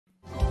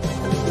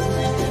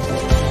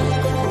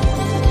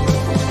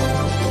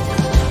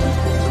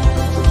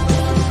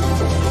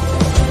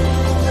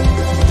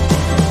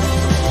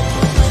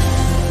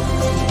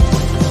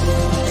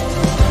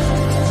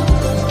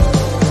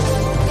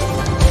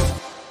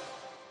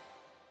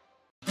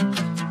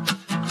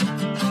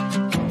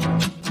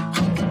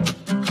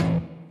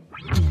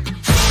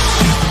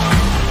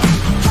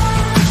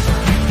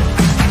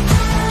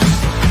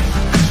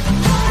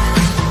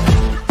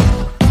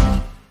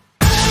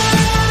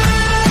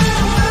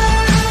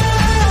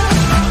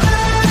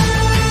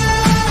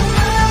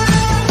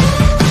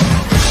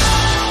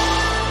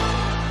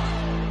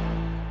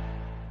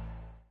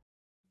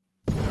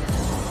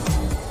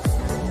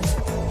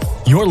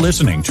You're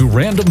listening to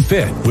Random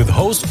Fit with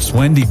hosts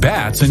Wendy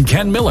Batts and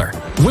Ken Miller,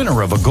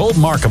 winner of a Gold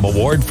Markham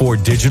Award for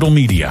Digital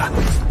Media.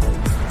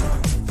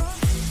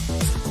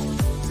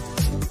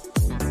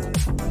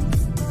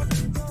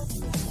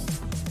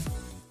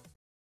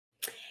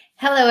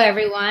 Hello,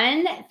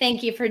 everyone.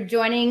 Thank you for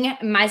joining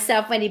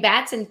myself, Wendy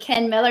Batts, and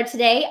Ken Miller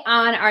today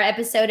on our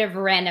episode of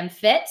Random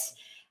Fit.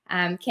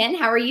 Ken,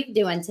 how are you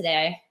doing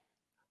today?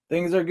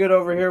 Things are good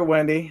over here,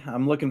 Wendy.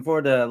 I'm looking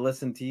forward to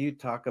listening to you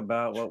talk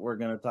about what we're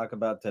going to talk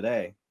about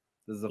today.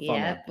 This is a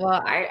fun one.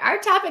 Well, our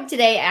topic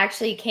today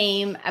actually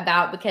came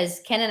about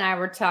because Ken and I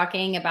were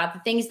talking about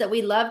the things that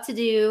we love to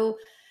do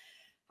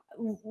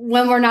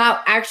when we're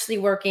not actually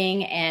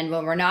working and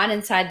when we're not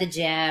inside the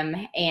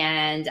gym.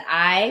 And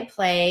I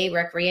play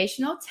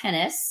recreational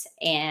tennis,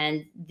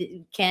 and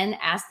Ken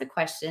asked the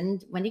question,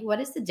 Wendy, what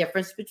is the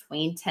difference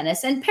between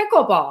tennis and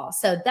pickleball?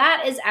 So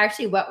that is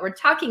actually what we're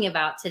talking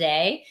about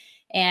today.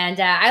 And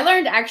I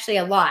learned actually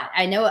a lot.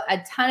 I know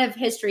a ton of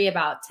history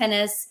about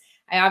tennis.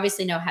 I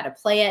obviously know how to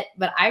play it,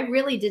 but I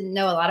really didn't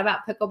know a lot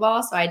about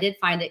pickleball. So I did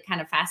find it kind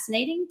of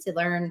fascinating to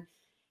learn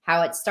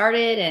how it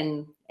started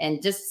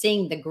and just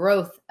seeing the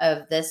growth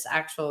of this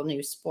actual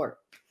new sport.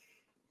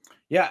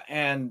 Yeah.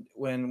 And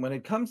when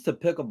it comes to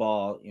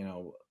pickleball, you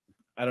know,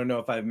 I don't know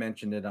if I've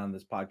mentioned it on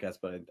this podcast,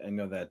 but I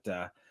know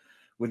that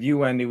with you,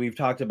 Wendy, we've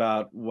talked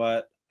about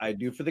what I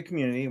do for the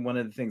community. One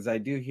of the things I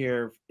do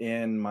here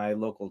in my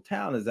local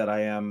town is that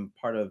I am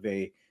part of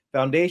a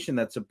foundation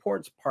that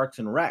supports parks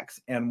and recs.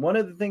 And one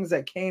of the things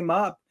that came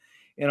up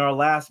in our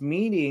last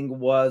meeting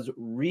was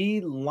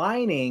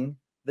relining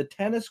the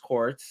tennis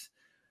courts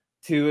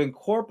to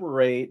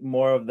incorporate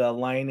more of the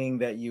lining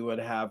that you would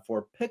have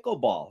for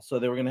pickleball. So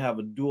they were going to have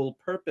a dual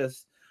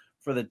purpose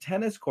for the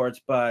tennis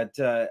courts. But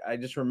I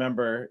just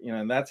remember, you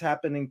know, and that's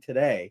happening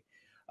today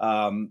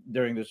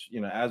during this, you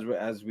know,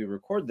 as we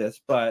record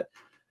this. But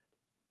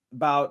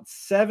about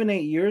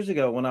 7-8 years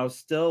ago, when I was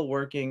still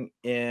working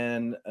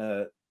in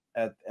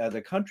at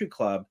a country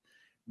club,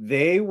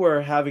 they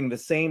were having the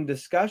same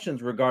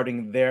discussions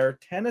regarding their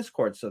tennis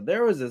courts. So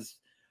there was this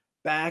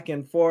back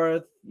and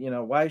forth, you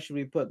know, why should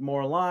we put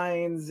more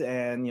lines?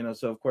 And, you know,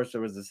 so of course there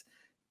was this,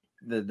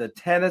 the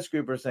tennis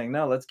group are saying,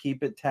 no, let's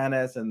keep it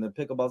tennis. And the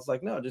pickleball's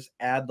like, no, just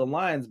add the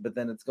lines. But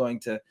then it's going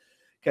to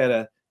kind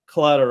of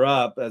clutter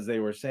up, as they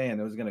were saying,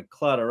 it was going to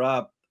clutter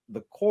up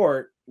the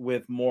court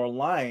with more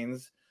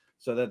lines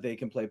so that they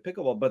can play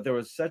pickleball. But there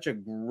was such a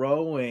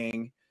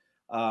growing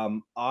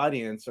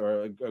audience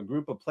or a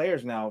group of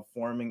players now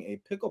forming a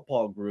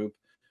pickleball group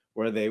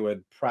where they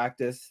would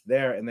practice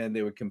there and then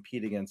they would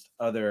compete against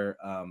other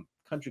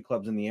country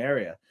clubs in the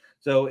area.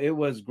 So it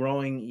was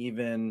growing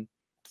even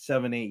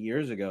 7-8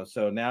 years ago.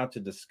 So now to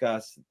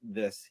discuss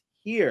this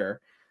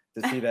here,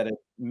 to see that it's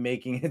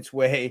making its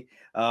way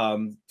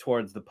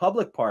towards the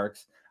public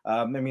parks,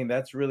 I mean,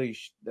 that's really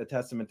a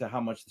testament to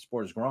how much the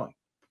sport is growing.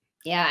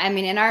 Yeah, I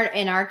mean, in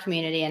our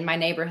community, in my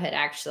neighborhood,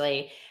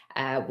 actually,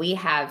 we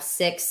have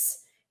 6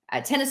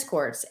 tennis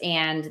courts,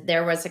 and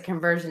there was a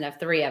conversion of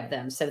 3 of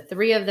them. So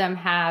 3 of them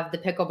have the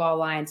pickleball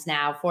lines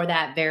now for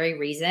that very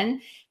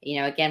reason. You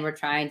know, again, we're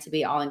trying to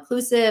be all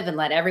inclusive and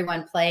let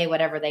everyone play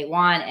whatever they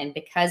want. And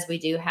because we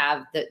do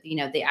have the, you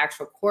know, the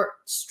actual court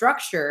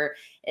structure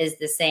is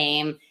the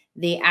same,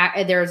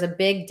 there's a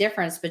big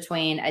difference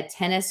between a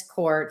tennis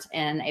court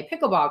and a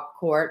pickleball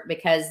court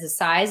because the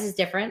size is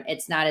different.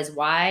 It's not as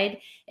wide.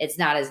 It's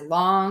not as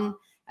long.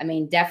 I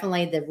mean,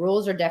 definitely the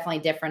rules are definitely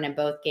different in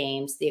both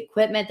games. The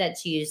equipment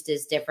that's used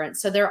is different.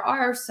 So there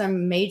are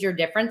some major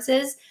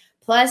differences.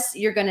 Plus,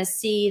 you're going to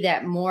see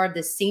that more of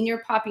the senior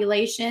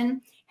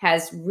population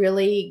has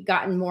really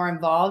gotten more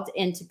involved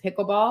into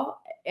pickleball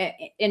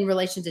in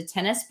relation to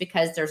tennis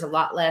because there's a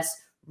lot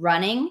less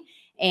running.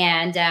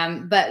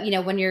 And but you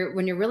know, when you're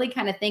really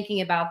kind of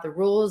thinking about the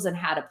rules and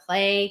how to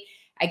play,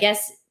 I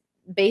guess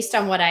based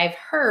on what I've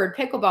heard,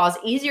 pickleball is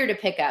easier to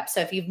pick up. So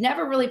if you've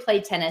never really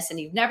played tennis and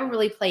you've never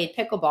really played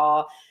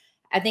pickleball,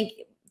 I think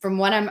from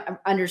what I'm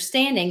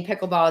understanding,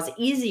 pickleball is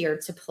easier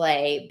to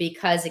play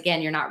because,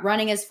 again, you're not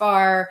running as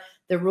far.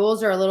 The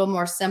rules are a little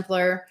more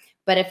simpler.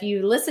 But if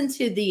you listen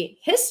to the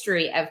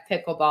history of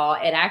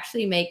pickleball, it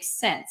actually makes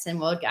sense. And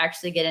we'll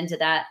actually get into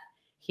that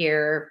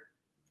here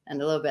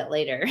and a little bit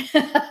later.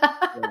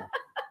 Yeah.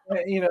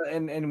 You know,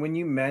 and when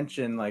you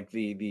mention like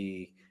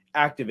the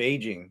active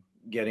aging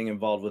getting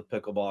involved with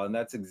pickleball, and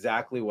that's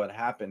exactly what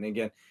happened.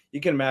 Again,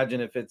 you can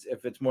imagine if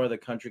it's more the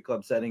country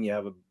club setting,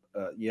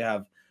 you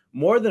have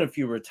more than a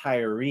few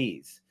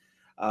retirees,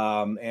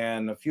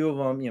 and a few of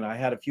them, you know, I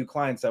had a few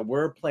clients that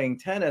were playing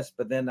tennis,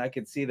 but then I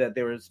could see that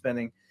they were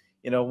spending,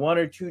 you know, 1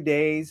 or 2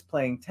 days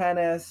playing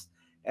tennis,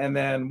 and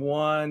then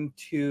 1,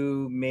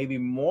 2, maybe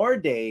more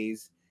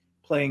days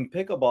playing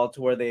pickleball,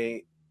 to where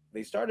they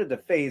started to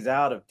phase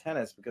out of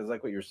tennis because,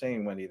 like what you're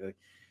saying, Wendy,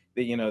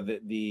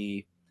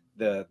 the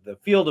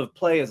field of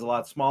play is a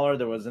lot smaller.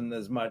 There wasn't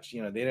as much,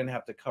 you know, they didn't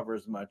have to cover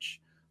as much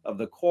of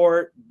the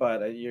court,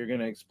 but you're going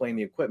to explain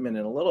the equipment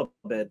in a little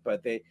bit,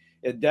 but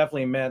it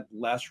definitely meant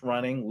less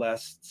running,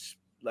 less,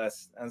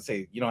 I'd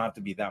say you don't have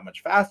to be that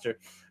much faster,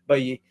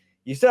 but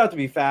you still have to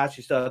be fast,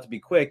 you still have to be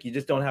quick, you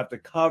just don't have to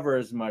cover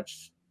as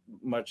much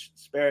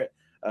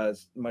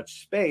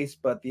space.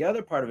 But the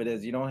other part of it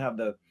is you don't have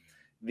the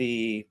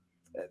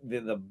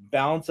the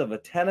bounce of a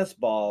tennis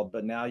ball,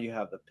 but now you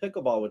have the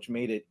pickleball, which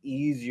made it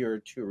easier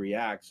to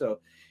react. So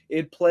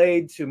it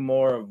played to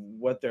more of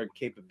what their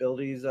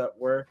capabilities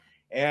were.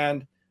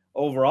 And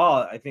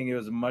overall, I think it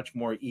was a much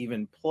more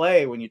even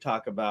play when you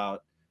talk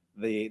about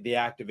the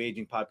active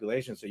aging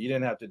population. So you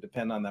didn't have to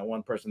depend on that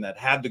one person that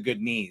had the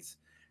good knees,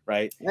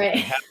 right? Right. And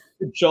had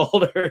good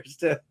shoulders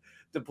to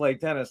play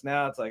tennis.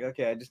 Now it's like,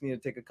 okay, I just need to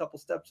take a couple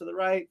steps to the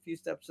right, a few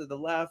steps to the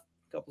left,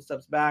 a couple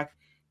steps back,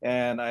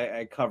 and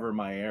I cover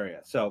my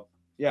area. So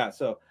yeah,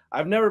 so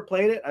I've never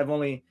played it. I've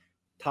only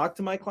talked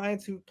to my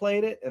clients who've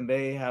played it, and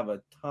they have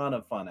a ton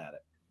of fun at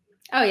it.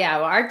 Oh yeah,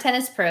 well, our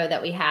tennis pro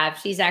that we have,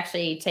 she's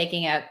actually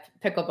taking up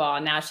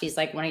pickleball now. She's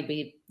like wanting to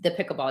be the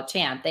pickleball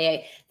champ.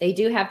 They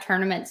do have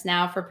tournaments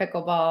now for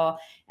pickleball.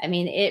 I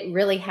mean, it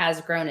really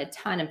has grown a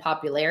ton in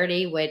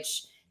popularity,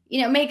 which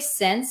makes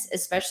sense,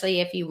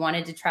 especially if you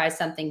wanted to try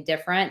something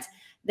different.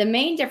 The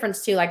main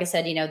difference too, like I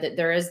said, that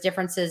there is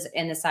differences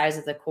in the size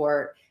of the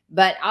court,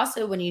 but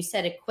also when you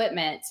said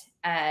equipment,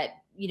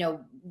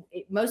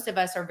 most of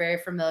us are very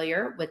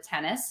familiar with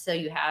tennis. So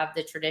you have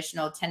the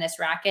traditional tennis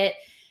racket.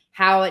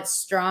 How it's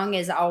strung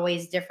is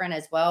always different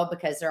as well,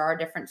 because there are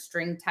different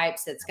string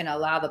types that's going to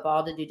allow the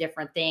ball to do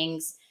different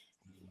things.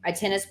 A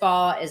tennis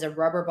ball is a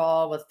rubber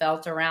ball with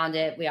felt around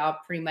it. We all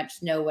pretty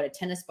much know what a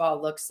tennis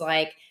ball looks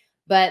like.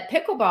 But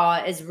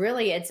pickleball is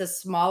really, it's a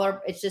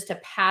smaller, it's just a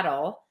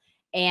paddle,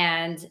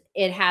 and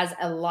it has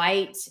a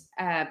light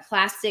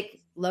plastic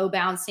low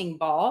bouncing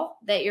ball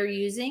that you're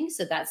using.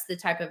 So that's the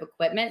type of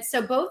equipment.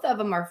 So both of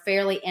them are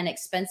fairly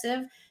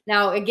inexpensive.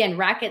 Now, again,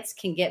 rackets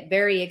can get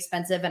very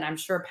expensive, and I'm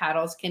sure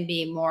paddles can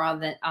be more on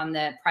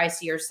the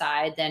pricier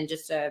side than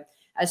just a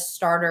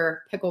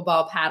starter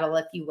pickleball paddle,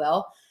 if you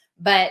will.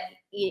 But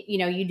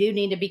you do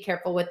need to be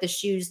careful with the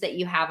shoes that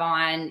you have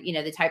on,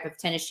 the type of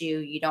tennis shoe.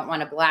 You don't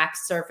want a black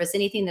surface,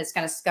 anything that's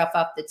going to scuff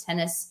up the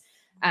tennis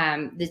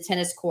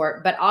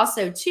court. But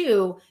also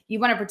too, you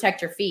want to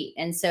protect your feet.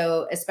 And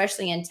so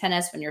especially in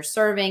tennis, when you're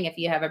serving, if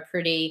you have a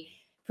pretty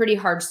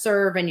hard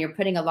serve and you're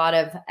putting a lot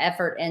of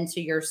effort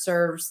into your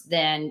serves,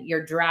 then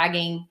you're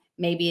dragging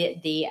maybe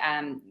the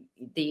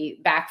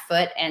back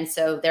foot. And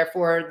so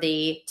therefore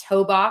the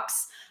toe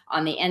box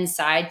on the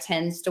inside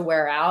tends to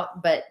wear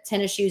out, but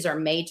tennis shoes are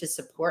made to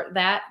support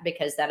that,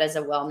 because that is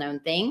a well-known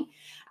thing.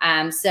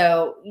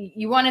 So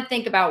you want to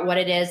think about what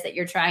it is that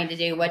you're trying to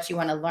do, what you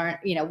want to learn,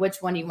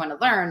 which one you want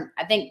to learn.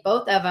 I think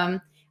both of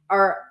them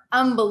are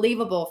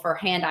unbelievable for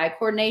hand-eye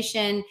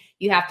coordination.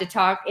 You have to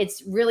talk.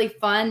 It's really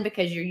fun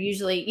because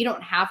you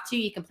don't have to,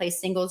 you can play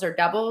singles or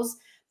doubles.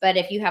 But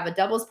if you have a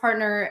doubles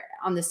partner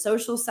on the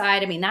social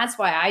side, I mean, that's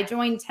why I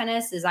joined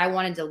tennis, is I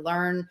wanted to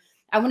learn.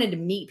 I wanted to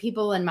meet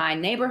people in my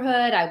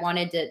neighborhood. I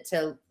wanted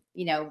to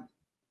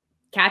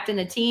captain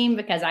a team,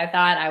 because I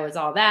thought I was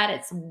all that.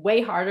 It's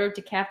way harder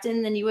to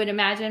captain than you would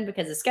imagine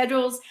because of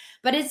schedules,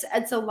 but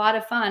it's a lot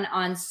of fun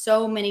on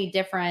so many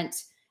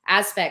different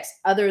aspects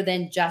other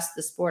than just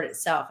the sport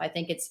itself. I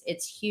think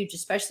it's huge,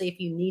 especially if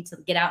you need to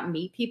get out and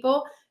meet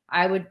people.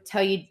 I would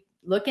tell you,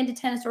 look into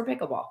tennis or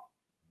pickleball.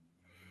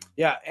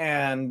 Yeah.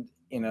 And,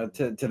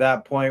 to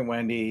that point,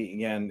 Wendy,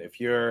 again, if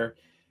you're,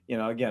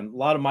 again, a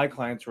lot of my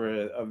clients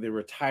were of the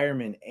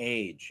retirement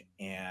age,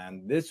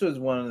 and this was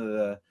one of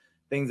the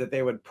things that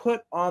they would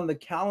put on the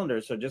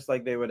calendar. So just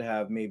like they would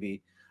have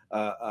maybe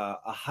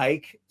a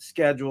hike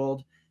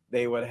scheduled,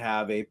 they would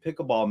have a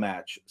pickleball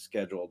match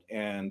scheduled.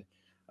 And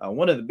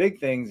one of the big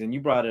things, and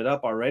you brought it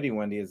up already,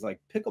 Wendy, is like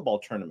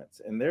pickleball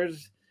tournaments. And there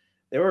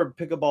were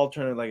pickleball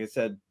tournaments, like I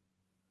said,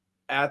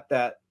 at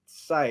that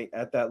site,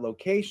 at that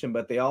location,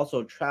 but they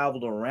also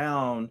traveled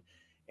around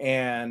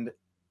and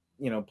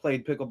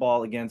played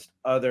pickleball against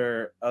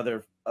other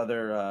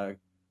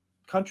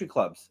country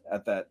clubs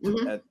at that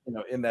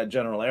in that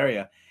general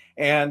area.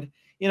 And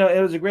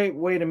it was a great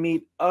way to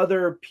meet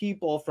other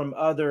people from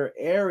other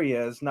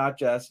areas, not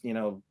just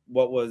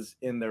what was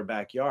in their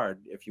backyard,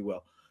 if you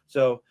will.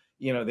 So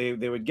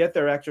they would get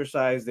their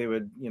exercise. They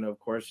would of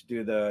course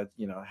do the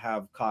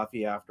have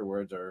coffee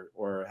afterwards,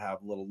 or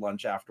have a little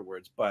lunch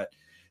afterwards. But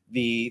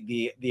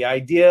the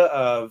idea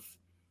of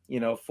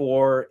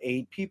 4,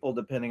 8 people,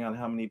 depending on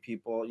how many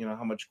people,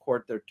 how much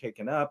court they're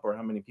taking up, or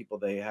how many people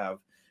they have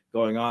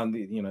going on,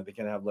 they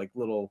can have like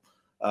little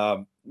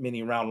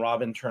mini round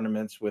robin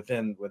tournaments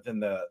within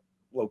the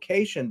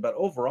location. But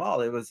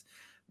overall, it was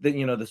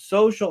the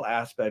social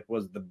aspect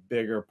was the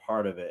bigger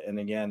part of it. And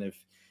again,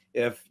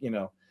 if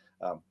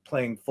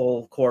playing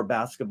full court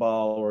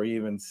basketball or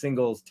even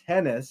singles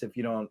tennis, if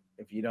you don't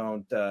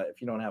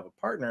have a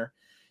partner,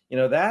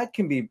 that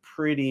could be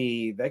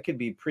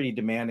pretty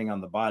demanding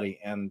on the body.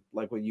 And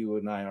like what you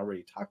and I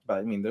already talked about,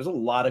 I mean, there's a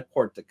lot of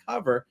court to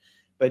cover,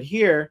 but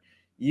here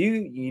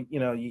the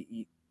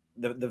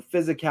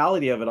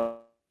physicality of it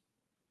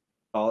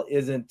all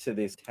isn't to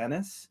this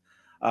tennis,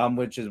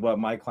 which is what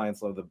my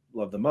clients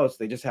love the most.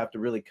 They just have to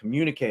really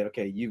communicate.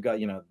 Okay, you've got,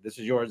 this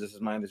is yours, this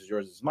is mine, this is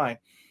yours, this is mine.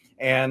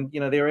 and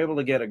they were able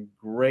to get a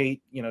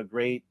great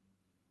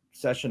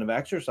session of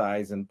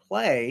exercise and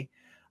play,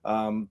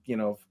 on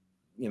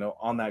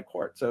that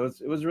court. So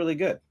it was really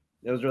good.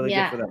 It was really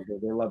good for Yeah. them.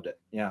 They loved it.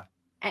 Yeah.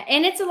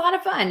 And it's a lot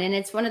of fun. And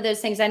it's one of those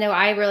things, I know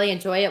I really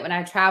enjoy it when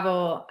I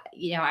travel.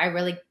 I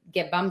really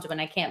get bummed when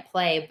I can't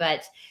play,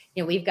 but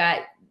we've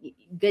got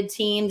good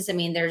teams. I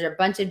mean, there's a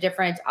bunch of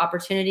different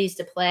opportunities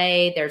to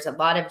play. There's a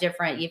lot of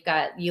different, you've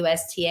got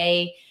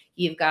USTA,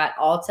 you've got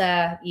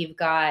Alta, you've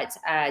got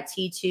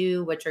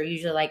T2, which are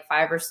usually like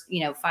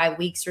 5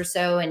 weeks or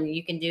so. And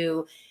you can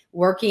do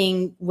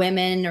working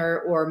women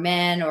or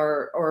men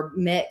or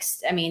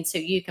mixed. I mean, so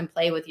you can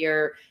play with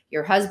your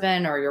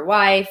husband or your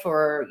wife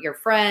or your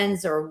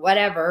friends or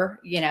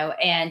whatever,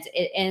 and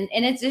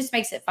it just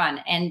makes it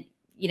fun. And,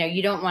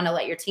 you don't want to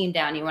let your team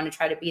down. You want to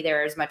try to be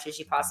there as much as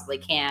you possibly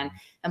can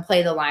and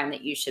play the line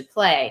that you should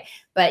play.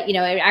 But, it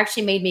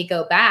actually made me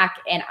go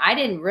back, and I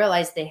didn't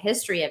realize the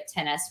history of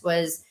tennis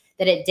was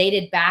that it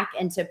dated back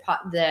into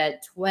the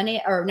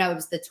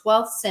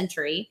 12th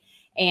century.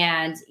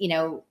 And,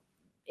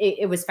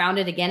 it was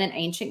founded again in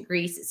ancient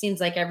Greece. It seems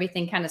like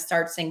everything kind of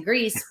starts in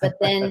Greece, but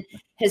then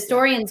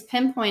historians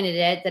pinpointed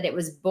it that it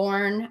was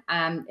born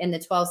in the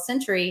 12th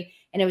century,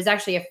 and it was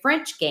actually a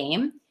French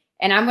game.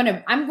 And I don't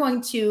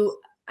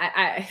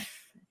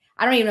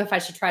even know if I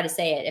should try to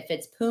say it, if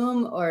it's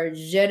poum or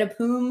jeu de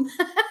poum.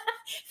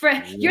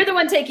 You're the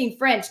one taking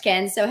French,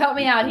 Ken, so help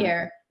me out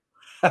here.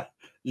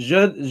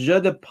 Jeu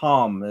de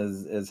pomme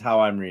is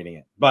how I'm reading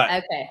it, but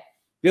okay.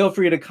 Feel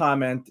free to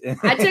comment.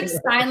 I took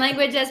sign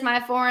language as my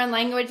foreign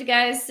language,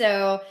 guys.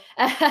 So,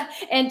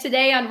 and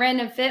today on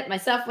Random Fit,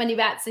 myself, Wendy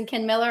Batts, and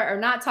Ken Miller are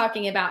not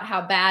talking about how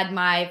bad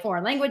my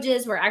foreign language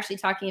is. We're actually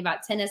talking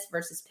about tennis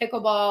versus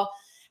pickleball.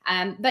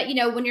 But,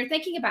 when you're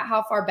thinking about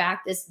how far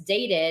back this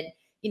dated,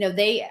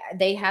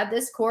 they had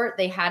this court,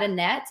 they had a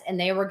net, and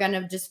they were going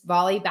to just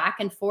volley back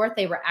and forth.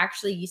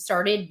 You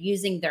started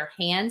using their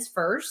hands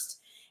first.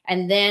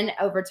 And then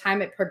over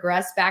time, it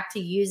progressed back to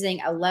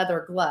using a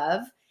leather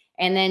glove.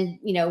 And then,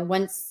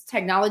 once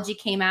technology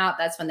came out,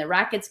 that's when the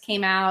rackets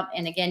came out.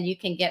 And again, you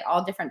can get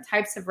all different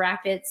types of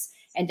rackets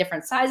and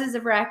different sizes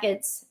of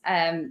rackets.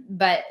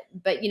 But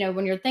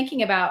when you're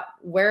thinking about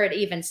where it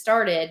even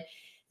started,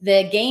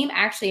 the game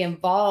actually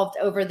evolved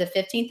over the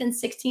 15th and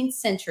 16th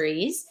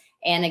centuries.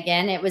 And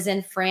again, it was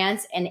in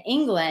France and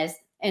England.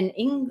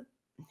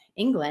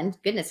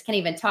 Goodness, can't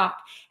even talk.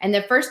 And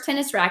the first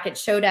tennis racket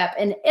showed up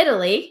in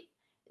Italy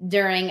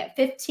during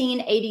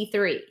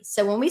 1583.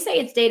 So when we say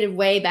it's dated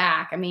way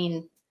back, I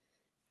mean,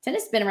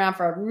 tennis has been around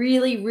for a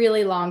really,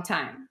 really long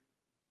time.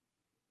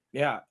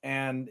 Yeah.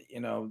 And,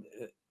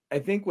 I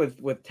think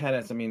with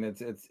tennis, I mean,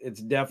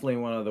 it's definitely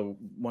one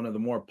of the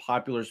more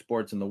popular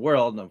sports in the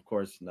world. And of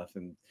course,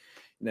 nothing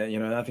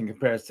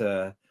compares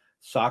to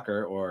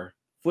soccer or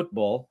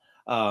football.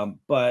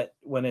 But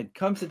when it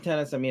comes to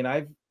tennis, I mean,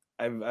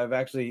 I've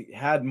actually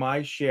had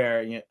my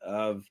share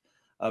of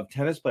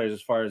tennis players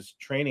as far as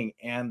training,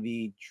 and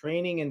the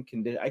training and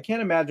condition. I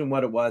can't imagine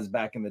what it was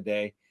back in the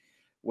day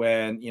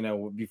when,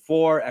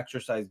 before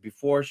exercise,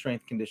 before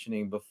strength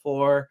conditioning,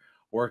 before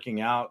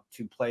working out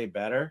to play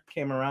better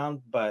came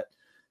around. But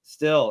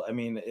still, I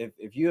mean,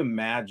 if you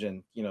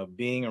imagine,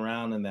 being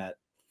around in that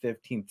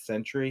 15th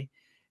century,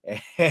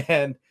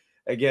 and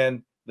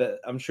again,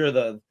 I'm sure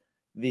the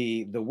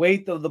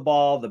weight of the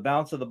ball, the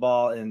bounce of the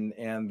ball,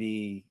 and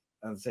the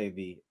I don't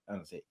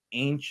say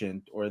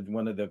ancient, or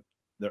one of the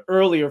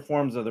earlier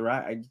forms of the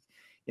racket.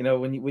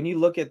 When you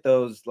look at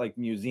those like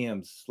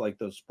museums, like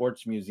those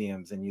sports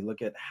museums, and you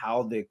look at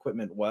how the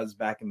equipment was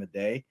back in the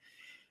day,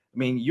 I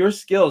mean, your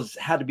skills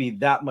had to be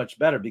that much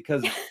better,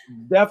 because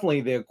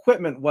definitely the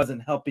equipment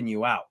wasn't helping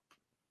you out.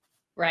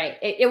 Right.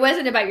 It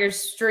wasn't about your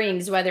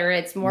strings, whether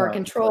it's more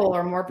control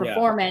or more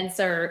performance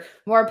or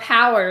more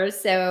power.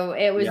 So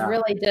it was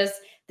really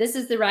just, this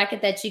is the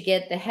racket that you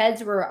get. The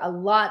heads were a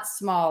lot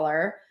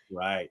smaller.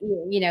 Right.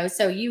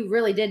 So you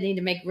really did need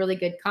to make really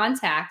good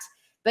contact.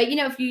 But,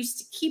 if you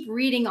keep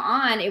reading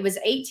on, it was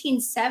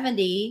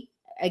 1870.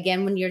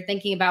 Again, when you're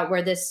thinking about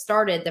where this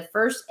started, the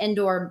first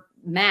indoor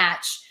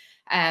match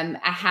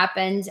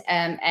happened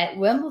at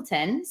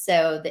Wimbledon.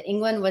 So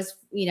England was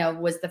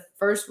the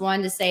first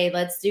one to say,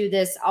 let's do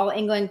this All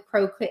England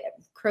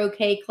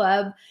croquet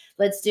club.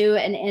 Let's do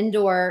an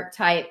indoor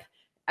type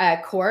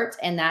court.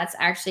 And that's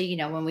actually,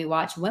 when we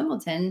watch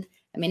Wimbledon,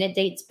 I mean, it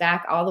dates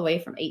back all the way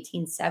from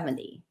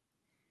 1870.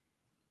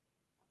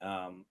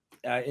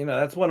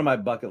 That's one of my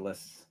bucket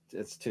lists.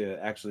 It's to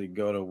actually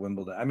go to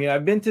Wimbledon. I mean,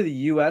 I've been to the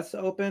U.S.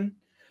 Open,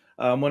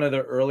 one of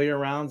the earlier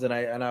rounds, and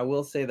I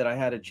will say that I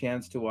had a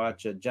chance to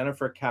watch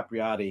Jennifer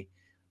Capriati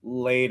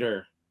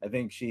later. I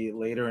think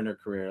later in her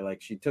career,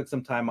 like she took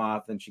some time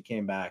off and she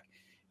came back,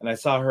 and I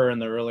saw her in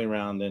the early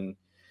round, and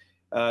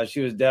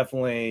she was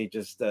definitely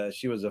just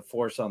she was a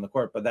force on the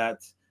court. But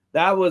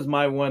that was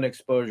my one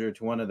exposure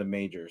to one of the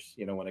majors,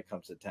 when it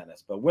comes to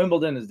tennis. But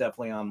Wimbledon is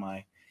definitely on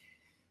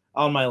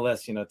my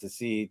list, to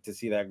see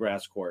that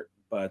grass court.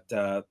 But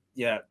I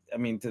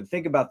mean, to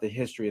think about the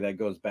history that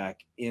goes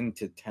back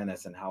into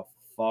tennis and how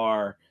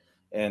far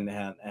and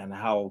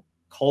how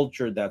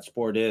cultured that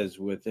sport is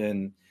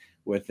within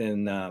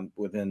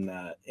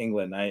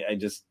England. I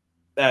just,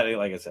 that,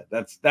 like I said,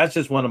 that's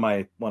just one of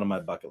my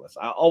bucket lists.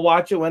 I'll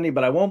watch it, Wendy,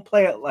 but I won't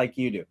play it like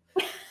you do.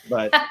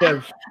 But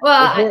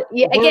well,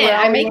 again,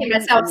 I'm making rallying,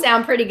 myself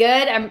sound pretty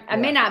good. I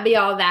may yeah. not be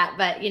all that,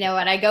 but you know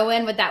what? I go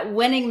in with that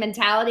winning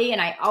mentality, and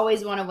I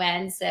always want to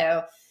win.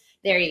 So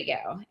there you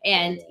go.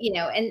 And you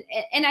know, and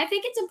I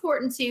think it's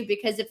important too,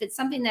 because if it's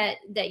something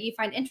that you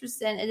find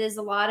interest in, it is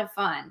a lot of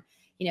fun.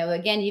 You know,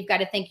 again, you've got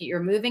to think that you're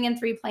moving in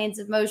 3 planes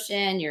of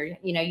motion. You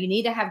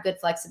need to have good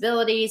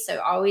flexibility. So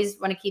always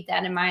want to keep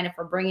that in mind if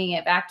we're bringing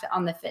it back to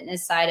on the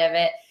fitness side of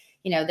it.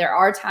 You know, there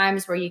are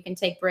times where you can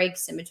take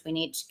breaks in between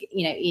each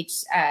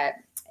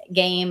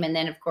game. And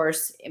then of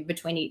course, in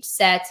between each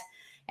set.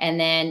 And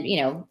then,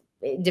 you know,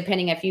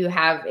 depending if you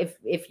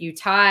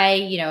tie,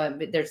 you know,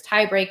 there's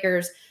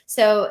tiebreakers.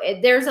 So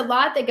there's a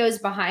lot that goes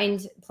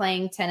behind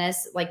playing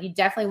tennis. Like, you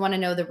definitely want to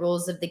know the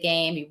rules of the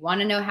game. You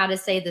want to know how to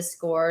say the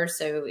score.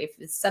 So if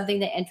it's something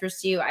that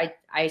interests you, I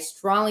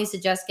strongly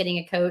suggest getting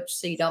a coach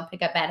so you don't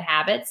pick up bad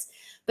habits.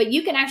 But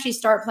you can actually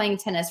start playing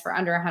tennis for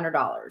under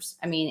 $100.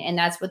 I mean, and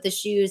that's with the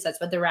shoes,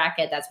 that's with the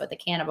racket, that's with the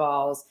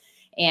cannonballs.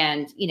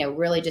 And, you know,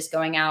 really just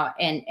going out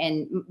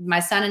and my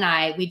son and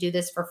I, we do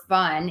this for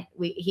fun.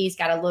 He's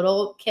got a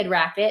little kid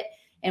racket,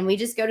 and we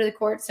just go to the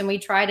courts and we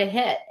try to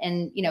hit.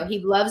 And, you know, he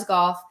loves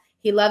golf.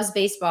 He loves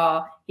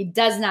baseball. He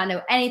does not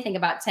know anything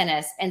about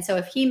tennis. And so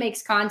if he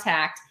makes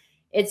contact,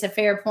 it's a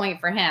fair point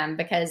for him,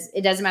 because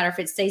it doesn't matter if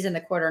it stays in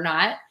the court or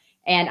not.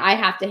 And I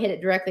have to hit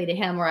it directly to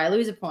him or I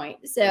lose a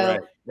point. So,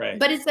 right.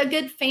 But it's a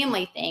good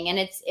family thing. And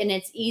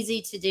it's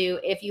easy to do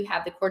if you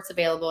have the courts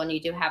available and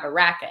you do have a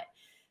racket.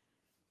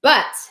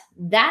 But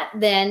that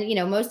then, you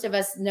know, most of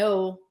us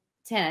know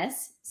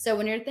tennis. So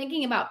when you're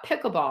thinking about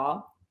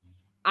pickleball,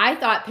 I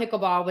thought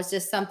pickleball was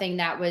just something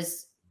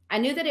I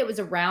knew that it was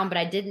around, but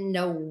I didn't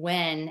know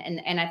when.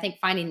 And I think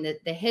finding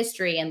the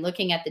history and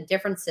looking at the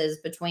differences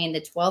between the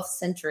 12th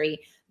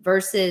century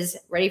versus,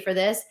 ready for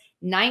this,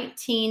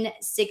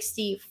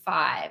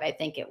 1965, I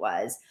think it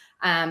was.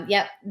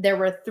 There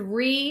were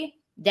 3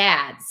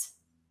 dads,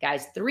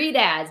 guys, 3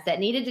 dads that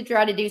needed to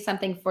try to do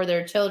something for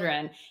their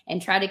children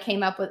and try to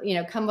come up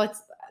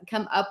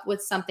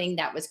with something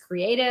that was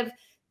creative,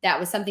 that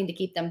was something to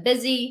keep them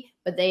busy,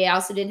 but they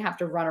also didn't have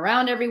to run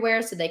around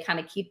everywhere. So they kind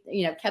of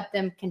kept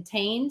them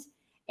contained.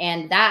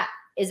 And that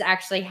is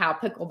actually how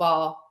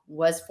pickleball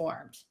was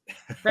formed,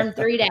 from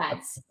 3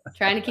 dads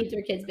trying to keep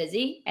their kids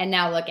busy. And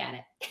now look at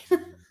it.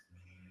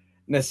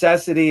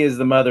 Necessity is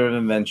the mother of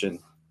invention,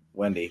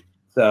 Wendy.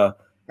 So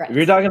Right. If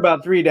you're talking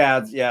about 3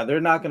 dads, yeah, they're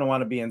not going to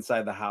want to be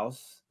inside the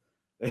house.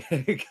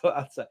 They go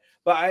outside.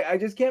 But I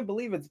just can't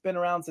believe it's been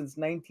around since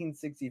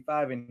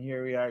 1965, and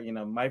here we are. You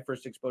know, my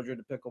first exposure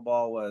to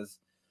pickleball was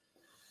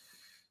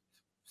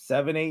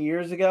 7-8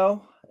 years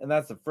ago, and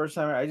that's the first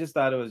time. I just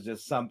thought it was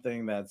just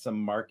something that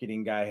some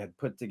marketing guy had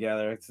put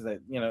together. It's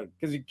that, you know,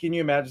 because can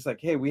you imagine? It's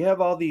like, hey, we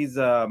have all these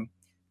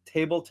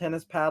table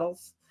tennis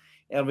paddles,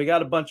 and we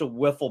got a bunch of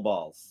wiffle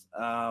balls.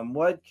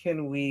 What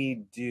can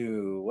we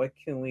do? What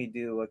can we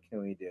do?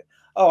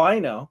 Oh, I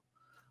know.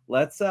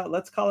 Let's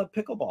call it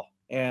pickleball,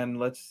 and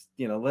let's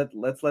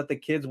let the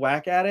kids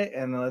whack at it,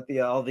 and let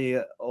all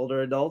the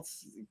older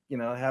adults,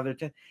 have their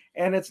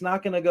and it's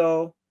not going to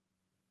go,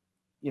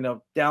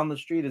 down the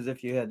street as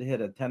if you had to hit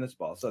a tennis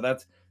ball. So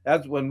that's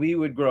when we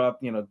would grow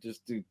up,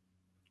 just to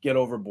get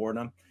over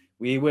boredom.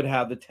 We would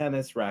have the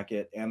tennis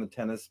racket and the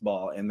tennis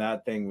ball, and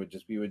that thing we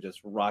would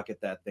just rocket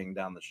that thing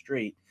down the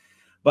street.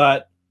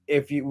 But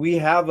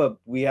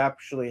we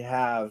actually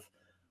have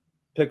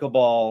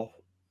pickleball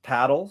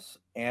paddles,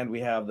 and we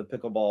have the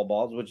pickleball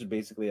balls, which is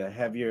basically a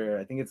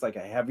heavier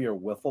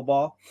wiffle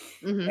ball.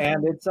 Mm-hmm.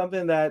 And it's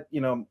something that,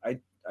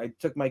 I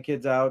took my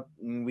kids out,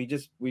 and we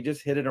just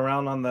hit it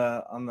around on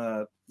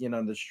the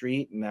the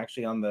street, and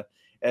actually on the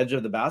edge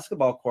of the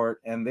basketball court,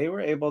 and they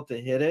were able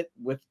to hit it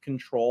with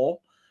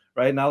control,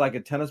 right? Not like a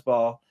tennis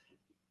ball.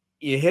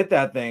 You hit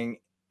that thing,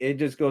 it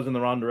just goes in the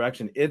wrong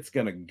direction. It's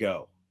gonna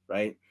go,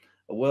 right?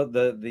 Well,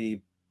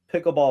 the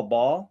pickleball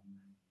ball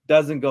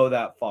doesn't go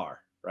that far,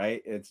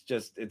 right? It's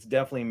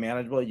definitely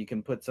manageable. You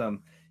can put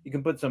some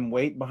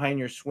weight behind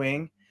your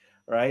swing,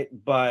 right?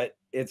 But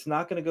it's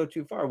not going to go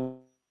too far,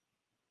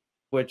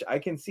 which I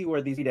can see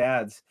where these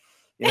dads,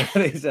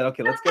 they said,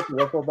 okay, let's get the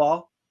wiffle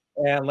ball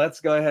and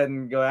let's go ahead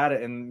and go at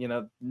it. And,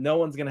 no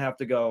one's going to have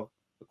to go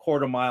a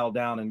quarter mile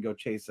down and go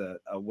chase a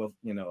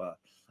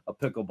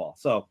pickleball.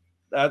 So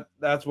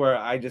that's where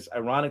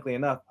ironically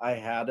enough, I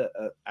had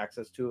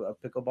access to a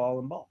pickleball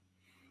and ball.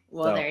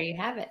 Well, so, there you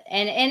have it.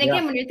 And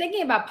again, when you're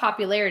thinking about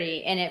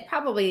popularity, and it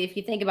probably, if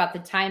you think about the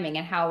timing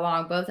and how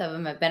long both of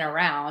them have been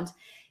around,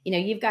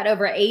 you've got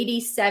over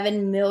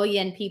 87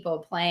 million people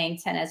playing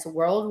tennis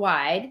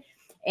worldwide.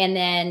 And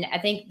then I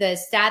think the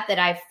stat that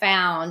I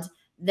found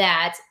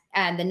that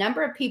the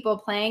number of people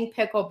playing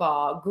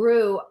pickleball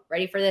grew,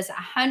 ready for this,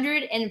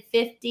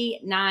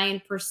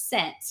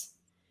 159%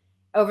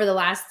 over the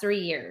last 3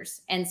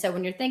 years. And so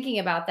when you're thinking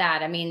about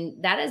that, I mean,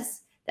 that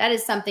is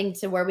something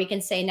to where we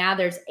can say now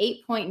there's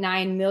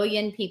 8.9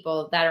 million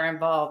people that are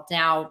involved.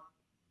 Now,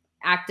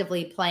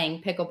 actively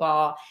playing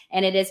pickleball,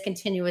 and it is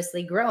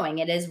continuously growing.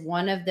 It is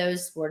one of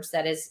those sports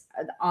that is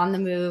on the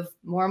move.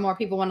 More and more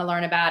people want to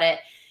learn about it.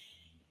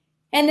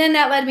 And then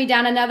that led me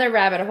down another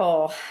rabbit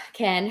hole,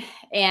 Ken.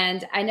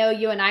 And I know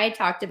you and I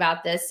talked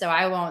about this, so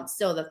I won't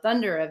steal the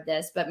thunder of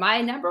this, but my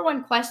number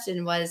one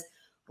question was,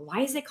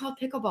 why is it called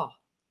pickleball?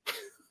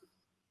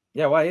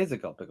 Yeah, why is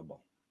it called pickleball?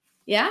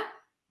 Yeah?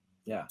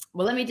 Yeah.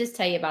 Well, let me just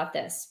tell you about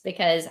this,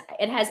 because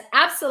it has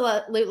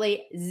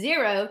absolutely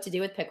zero to do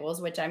with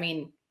pickles, which, I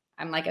mean,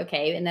 I'm like,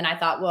 okay. And then I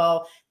thought,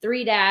 well,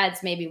 3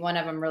 dads, maybe one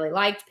of them really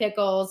liked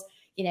pickles,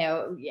 you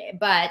know,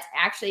 but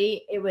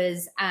actually it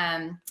was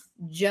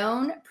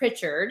Joan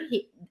Pritchard.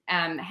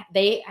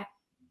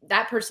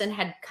 That person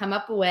had come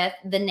up with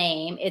the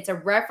name. It's a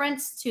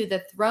reference to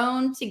the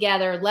thrown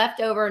together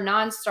leftover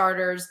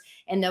non-starters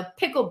and the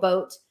pickle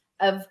boat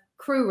of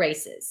crew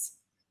races.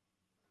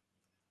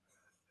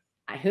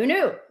 Who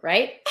knew,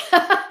 right?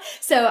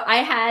 So I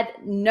had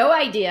no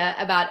idea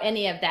about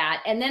any of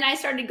that. And then I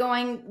started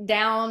going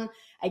down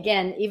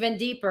again, even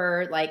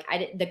deeper, like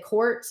the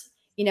court,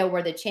 you know,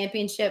 where the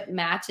championship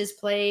match is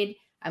played.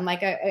 I'm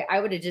like, I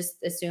would have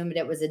just assumed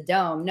it was a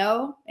dome.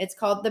 No, it's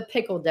called the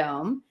Pickle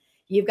Dome.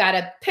 You've got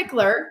a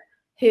pickler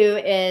who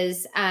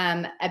is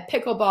a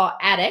pickleball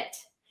addict.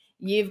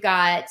 You've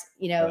got,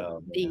 you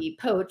know, the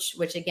poach,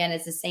 which again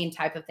is the same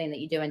type of thing that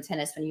you do in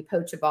tennis. When you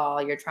poach a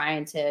ball, you're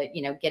trying to,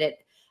 you know, get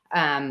it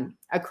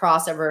a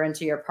crossover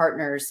into your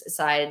partner's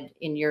side,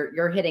 and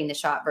you're hitting the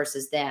shot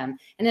versus them.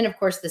 And then of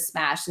course the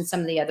smash, and some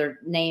of the other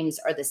names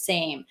are the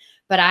same,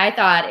 but I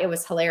thought it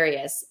was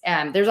hilarious.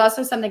 There's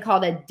also something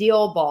called a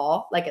deal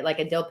ball, like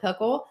a dill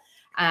pickle.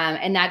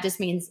 And that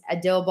just means a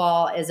dill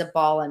ball is a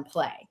ball in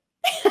play.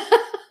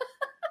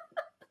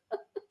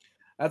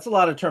 That's a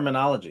lot of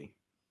terminology.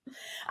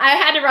 I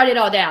had to write it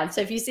all down.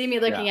 So if you see me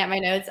looking at my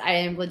notes, I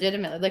am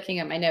legitimately looking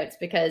at my notes,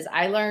 because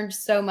I learned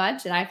so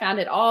much and I found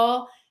it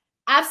all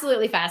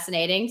absolutely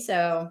fascinating.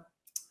 So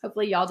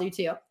hopefully y'all do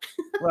too.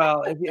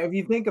 Well, if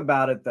you think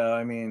about it though,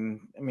 I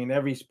mean,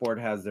 every sport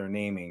has their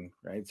naming,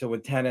 right? So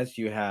with tennis,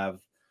 you have,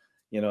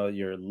 you know,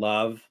 your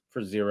love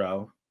for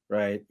 0,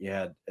 right? You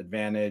had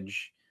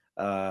advantage.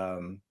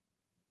 And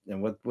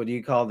what do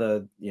you call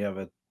you have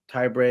a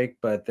tie break,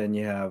 but then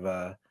you have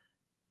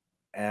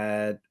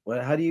how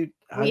do you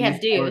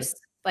have deuce.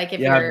 Like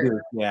if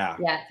you're, yeah.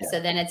 So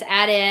then it's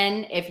add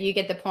in, if you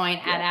get the point,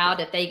 add out,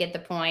 if they get the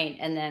point,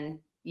 and then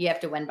you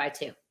have to win by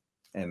 2.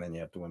 And then you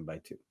have to win by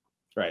 2.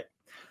 Right.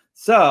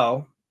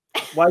 So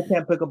why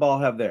can't pickleball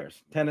have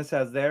theirs? Tennis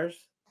has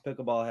theirs.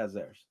 Pickleball has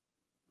theirs.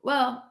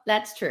 Well,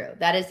 that's true.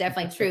 That is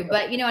definitely true.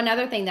 But, you know,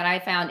 another thing that I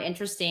found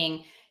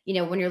interesting, you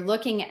know, when you're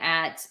looking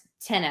at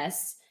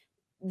tennis,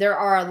 there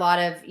are a lot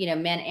of, you know,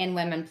 men and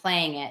women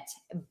playing it,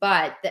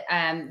 but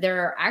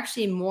there are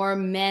actually more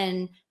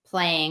men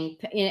playing,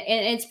 and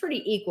it's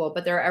pretty equal,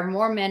 but there are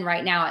more men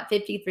right now at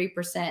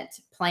 53%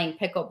 playing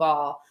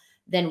pickleball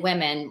than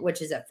women,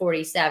 which is at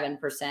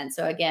 47%.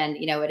 So again,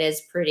 you know, it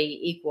is pretty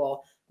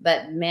equal,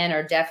 but men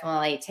are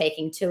definitely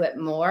taking to it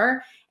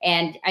more.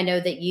 And I know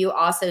that you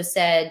also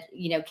said,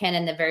 you know, Ken,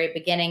 in the very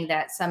beginning,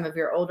 that some of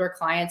your older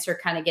clients are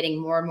kind of getting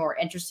more and more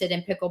interested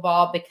in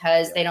pickleball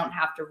because they don't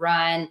have to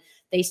run.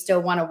 They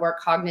still want to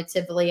work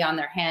cognitively on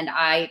their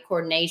hand-eye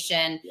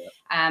coordination.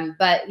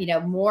 But, you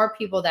know, more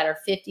people that are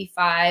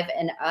 55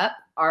 and up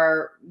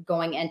are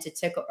going into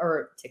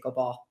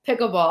pickleball.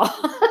 That's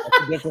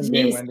a different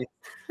game, Wendy.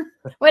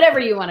 Whatever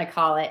you want to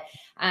call it.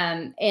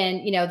 And,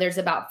 you know, there's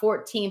about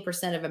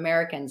 14% of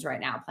Americans right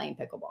now playing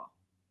pickleball.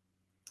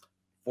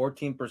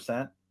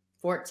 14%?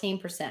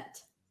 14%.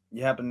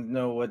 You happen to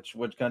know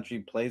which country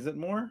plays it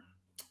more?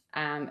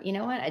 You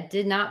know what? I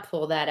did not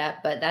pull that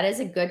up, but that is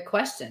a good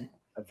question.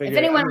 If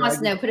anyone wants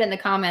to know, put it in the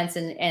comments,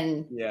 and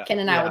Ken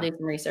and I will do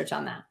some research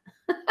on that.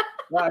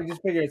 Well, I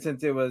just figured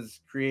since it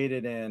was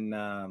created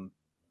in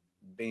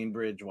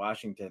Bainbridge,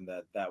 Washington,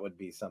 that would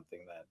be something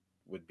that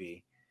would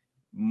be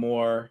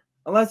more,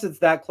 unless it's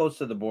that close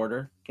to the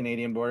border,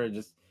 Canadian border. It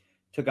just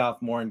took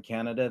off more in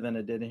Canada than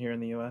it did here in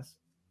the U.S.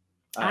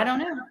 I don't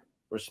know.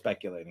 We're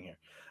speculating here,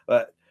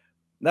 but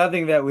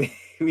nothing that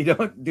we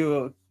don't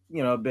do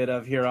a bit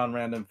of here on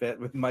Random Fit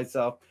with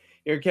myself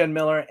here, Ken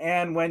Miller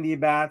and Wendy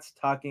Batts,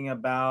 talking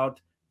about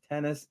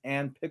tennis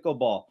and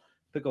pickleball.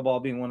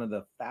 Pickleball being one of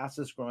the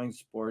fastest growing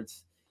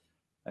sports,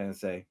 I would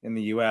say, in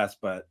the U.S.,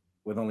 but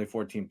with only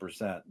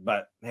 14%.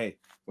 But hey,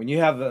 when you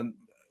have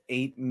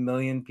 8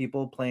 million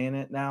people playing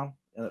it now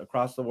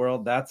across the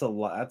world, that's a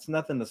lot. That's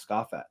nothing to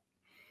scoff at.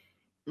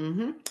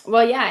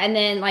 Well, yeah. And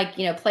then, like,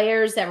 you know,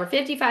 players that were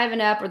 55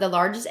 and up are the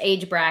largest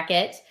age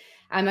bracket.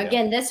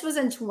 Again, this was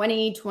in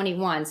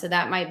 2021, so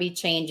that might be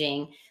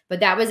changing, but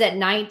that was at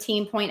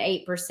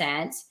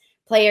 19.8%.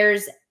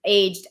 Players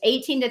aged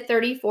 18 to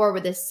 34 were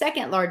the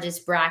second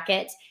largest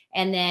bracket,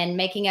 and then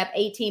making up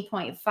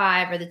 18.5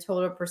 are the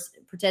total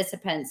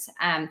participants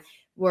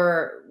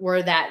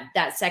were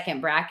that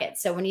second bracket.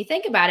 So when you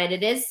think about it,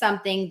 it is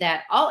something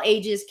that all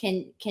ages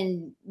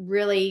can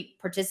really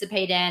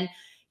participate in.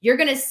 You're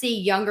going to see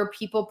younger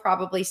people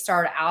probably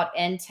start out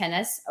in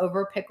tennis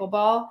over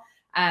pickleball.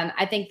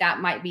 I think that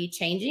might be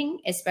changing,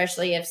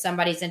 especially if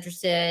somebody's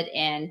interested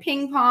in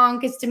ping pong.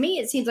 Because to me,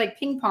 it seems like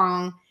ping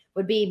pong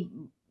would be,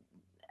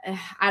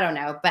 I don't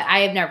know, but I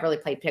have never really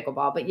played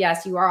pickleball. But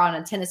yes, you are on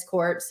a tennis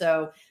court.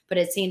 So, but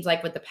it seems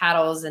like with the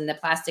paddles and the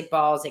plastic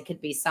balls, it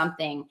could be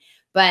something.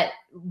 But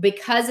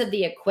because of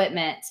the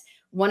equipment,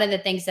 one of the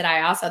things that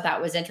I also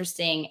thought was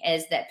interesting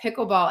is that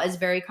pickleball is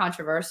very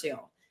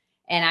controversial.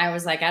 And I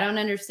was like, I don't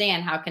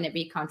understand. How can it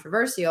be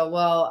controversial?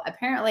 Well,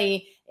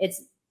 apparently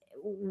it's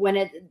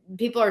when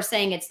people are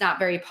saying it's not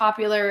very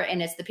popular,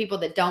 and it's the people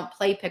that don't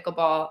play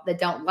pickleball that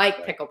don't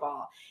like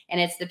pickleball. And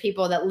it's the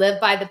people that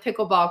live by the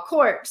pickleball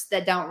courts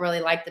that don't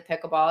really like the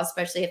pickleball,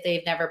 especially if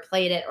they've never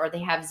played it or they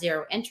have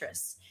zero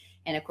interest.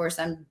 And of course,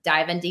 I'm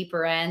diving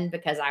deeper in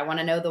because I want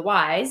to know the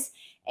whys.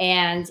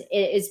 And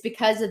it's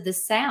because of the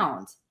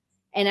sound.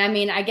 And I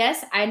mean, I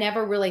guess I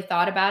never really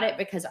thought about it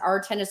because our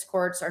tennis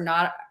courts are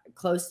not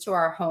close to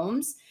our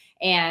homes.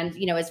 And,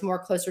 you know, it's more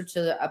closer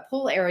to a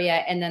pool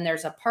area, and then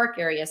there's a park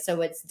area.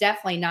 So it's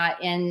definitely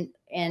not in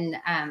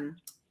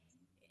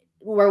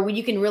where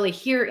you can really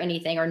hear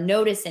anything or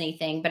notice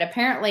anything. But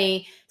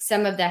apparently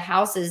some of the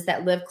houses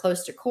that live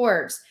close to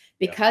courts,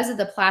 because of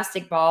the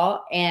plastic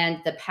ball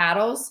and the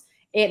paddles,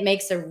 it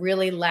makes a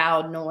really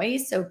loud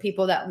noise. So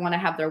people that want to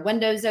have their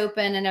windows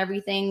open and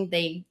everything,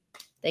 they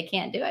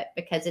can't do it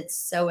because it's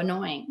so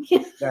annoying.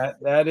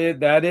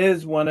 that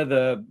is one of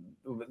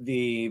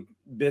the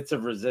bits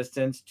of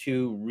resistance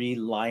to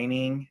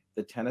relining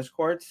the tennis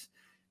courts,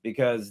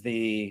 because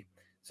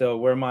so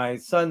where my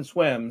son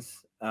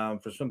swims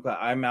for swim class,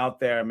 I'm out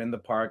there, I'm in the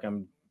park,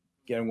 I'm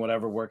getting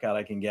whatever workout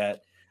I can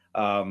get.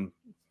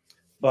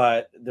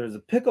 But there's a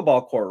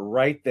pickleball court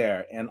right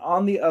there. And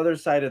on the other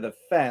side of the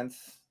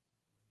fence,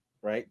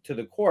 right to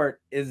the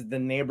court, is the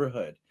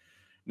neighborhood.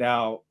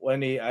 Now,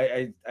 Wendy,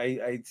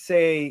 I'd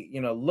say,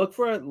 you know, look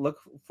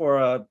for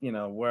a, you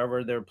know,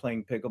 wherever they're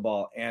playing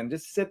pickleball, and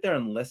just sit there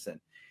and listen,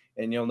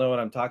 and you'll know what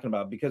I'm talking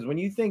about. Because when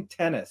you think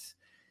tennis,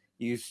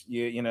 you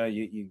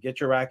get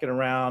your racket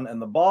around,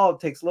 and the ball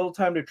takes a little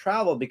time to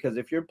travel, because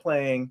if you're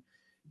playing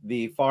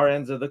the far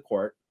ends of the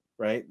court,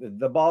 right,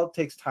 the ball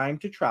takes time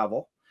to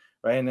travel,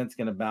 right, and it's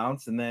going to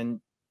bounce, and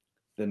then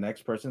the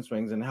next person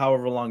swings, and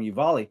however long you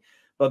volley.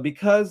 But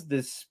because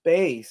the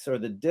space or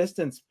the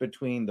distance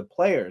between the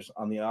players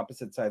on the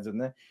opposite sides of the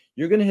net,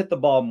 you're going to hit the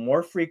ball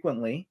more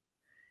frequently,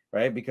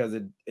 right? Because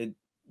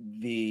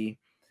the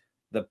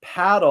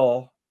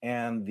paddle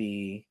and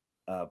the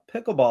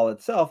pickleball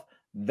itself,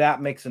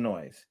 that makes a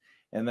noise.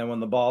 And then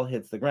when the ball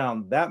hits the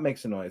ground, that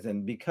makes a noise.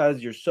 And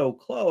because you're so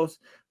close,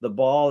 the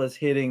ball is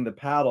hitting the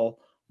paddle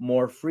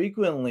more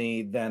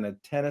frequently than a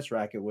tennis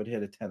racket would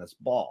hit a tennis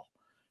ball.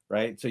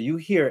 Right. So you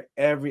hear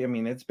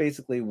it's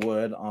basically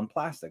wood on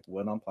plastic,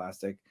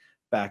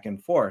 back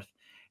and forth.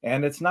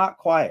 And it's not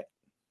quiet.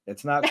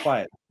 It's not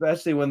quiet,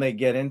 especially when they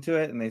get into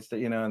it and they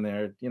start, and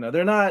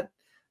they're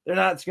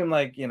not screaming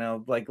like,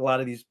 like a lot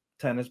of these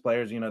tennis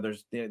players,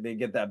 they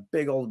get that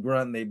big old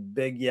grunt, they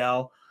big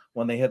yell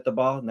when they hit the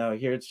ball. No,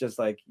 here it's just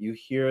like you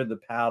hear the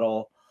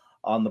paddle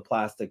on the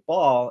plastic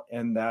ball,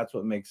 and that's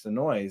what makes the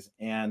noise.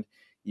 And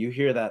you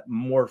hear that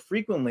more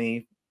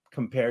frequently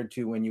compared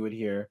to when you would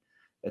hear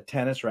a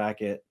tennis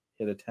racket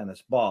hit a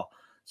tennis ball.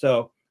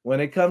 So when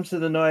it comes to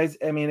the noise,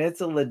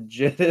 it's a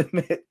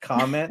legitimate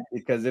comment,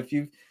 because if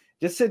you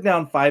just sit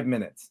down 5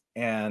 minutes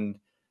and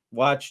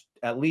watch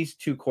at least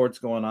 2 courts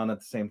going on at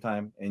the same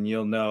time, and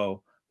you'll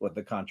know what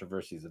the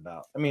controversy is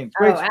about. It's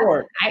great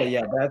sport, but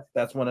yeah,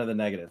 that's one of the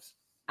negatives.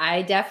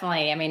 I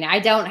definitely, I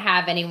don't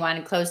have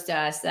anyone close to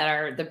us that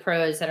are the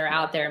pros that are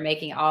out there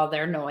making all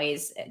their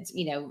noise,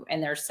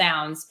 and their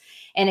sounds.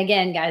 And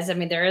again, guys,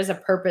 there is a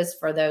purpose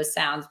for those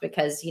sounds,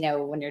 because,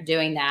 when you're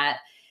doing that,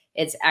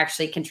 it's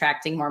actually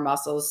contracting more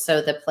muscles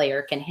so the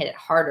player can hit it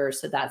harder.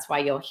 So that's why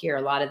you'll hear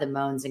a lot of the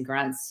moans and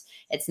grunts.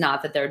 It's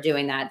not that they're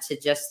doing that to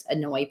just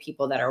annoy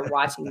people that are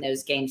watching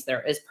those games.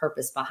 There is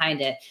purpose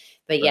behind it.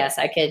 But yes,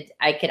 I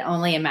could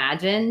only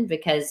imagine,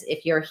 because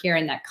if you're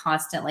hearing that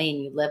constantly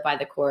and you live by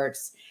the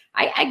courts,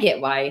 I get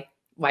why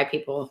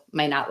people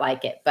may not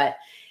like it. But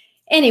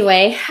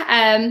anyway,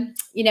 Ken,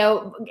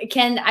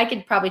 I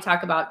could probably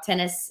talk about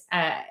tennis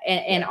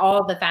and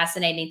all the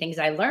fascinating things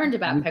I learned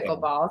about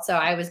pickleball. So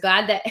I was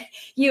glad that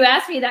you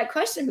asked me that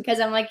question,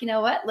 because I'm like, you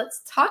know what,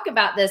 let's talk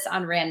about this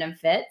on Random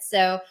Fit.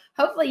 So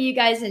hopefully you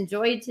guys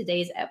enjoyed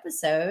today's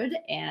episode.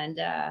 And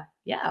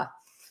yeah.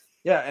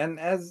 And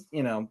as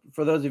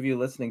for those of you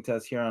listening to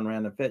us here on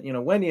Random Fit,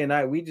 Wendy and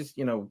I, we just,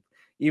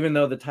 even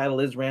though the title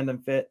is Random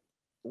Fit,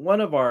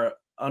 one of our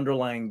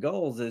underlying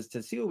goals is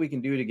to see what we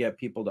can do to get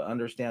people to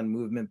understand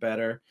movement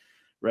better,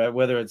 right?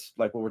 Whether it's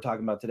like what we're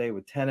talking about today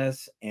with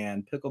tennis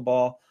and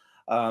pickleball,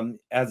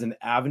 as an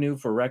avenue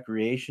for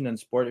recreation and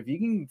sport. If you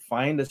can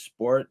find a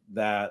sport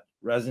that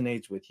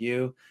resonates with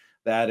you,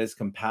 that is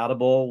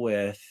compatible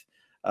with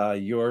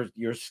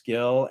your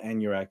skill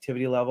and your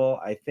activity level,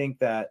 I think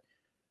that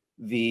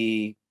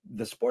the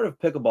sport of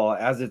pickleball,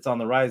 as it's on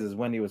the rise, as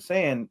Wendy was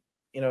saying,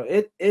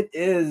 it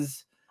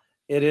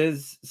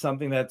is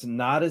something that's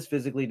not as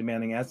physically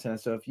demanding as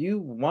tennis. So if you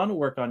want to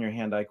work on your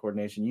hand-eye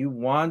coordination, you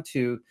want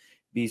to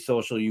be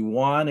social. You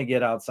want to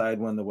get outside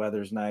when the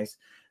weather's nice.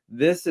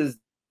 This is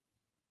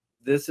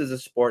a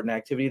sport and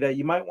activity that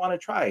you might want to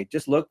try.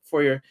 Just look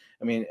for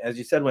I mean, as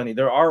you said, Wendy,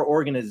 there are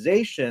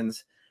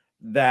organizations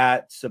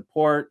that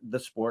support the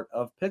sport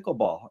of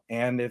pickleball.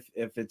 And if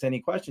it's any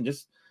question,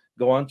 just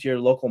go onto your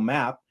local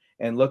map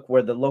and look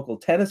where the local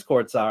tennis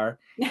courts are.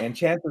 And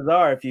chances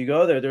are, if you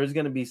go there, there's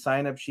going to be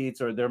sign-up sheets,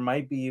 or there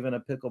might be even a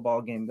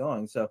pickleball game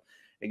going. So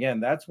again,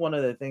 that's one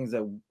of the things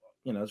that,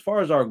 as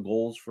far as our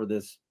goals for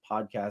this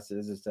podcast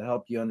is to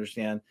help you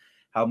understand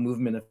how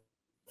movement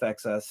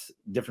affects us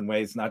different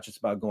ways, not just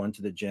about going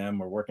to the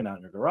gym or working out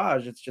in your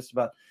garage. It's just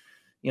about,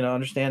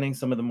 understanding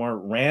some of the more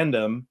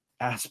random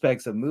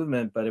aspects of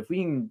movement. But if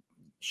we can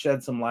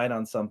shed some light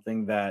on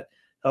something that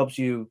helps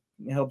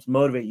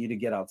motivate you to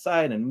get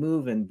outside and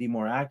move and be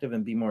more active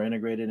and be more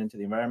integrated into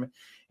the environment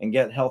and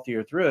get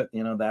healthier through it,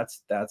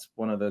 that's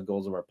one of the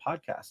goals of our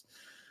podcast.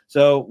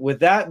 So with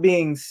that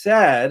being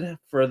said,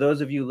 for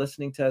those of you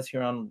listening to us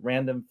here on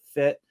Random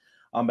Fit,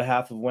 on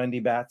behalf of Wendy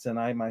Batts and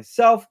I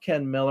myself,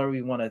 Ken Miller,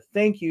 we want to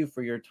thank you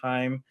for your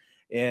time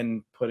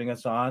in putting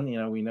us on.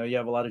 We know you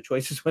have a lot of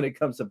choices when it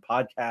comes to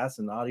podcasts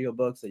and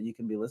audiobooks that you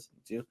can be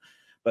listening to,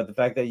 but the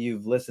fact that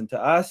you've listened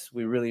to us,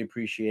 we really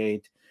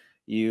appreciate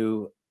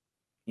you,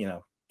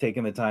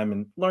 taking the time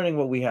and learning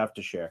what we have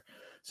to share.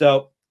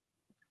 So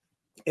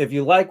if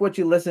you like what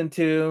you listen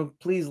to,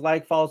 please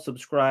like, follow,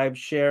 subscribe,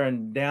 share,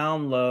 and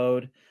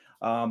download.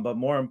 But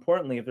more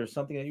importantly, if there's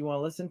something that you want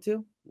to listen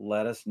to,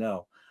 let us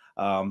know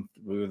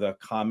through the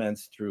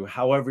comments, through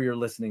however you're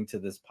listening to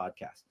this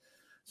podcast.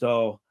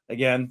 So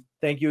again,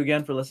 thank you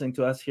again for listening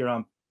to us here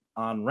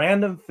on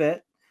Random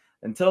Fit.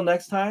 Until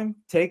next time,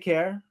 take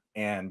care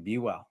and be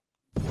well.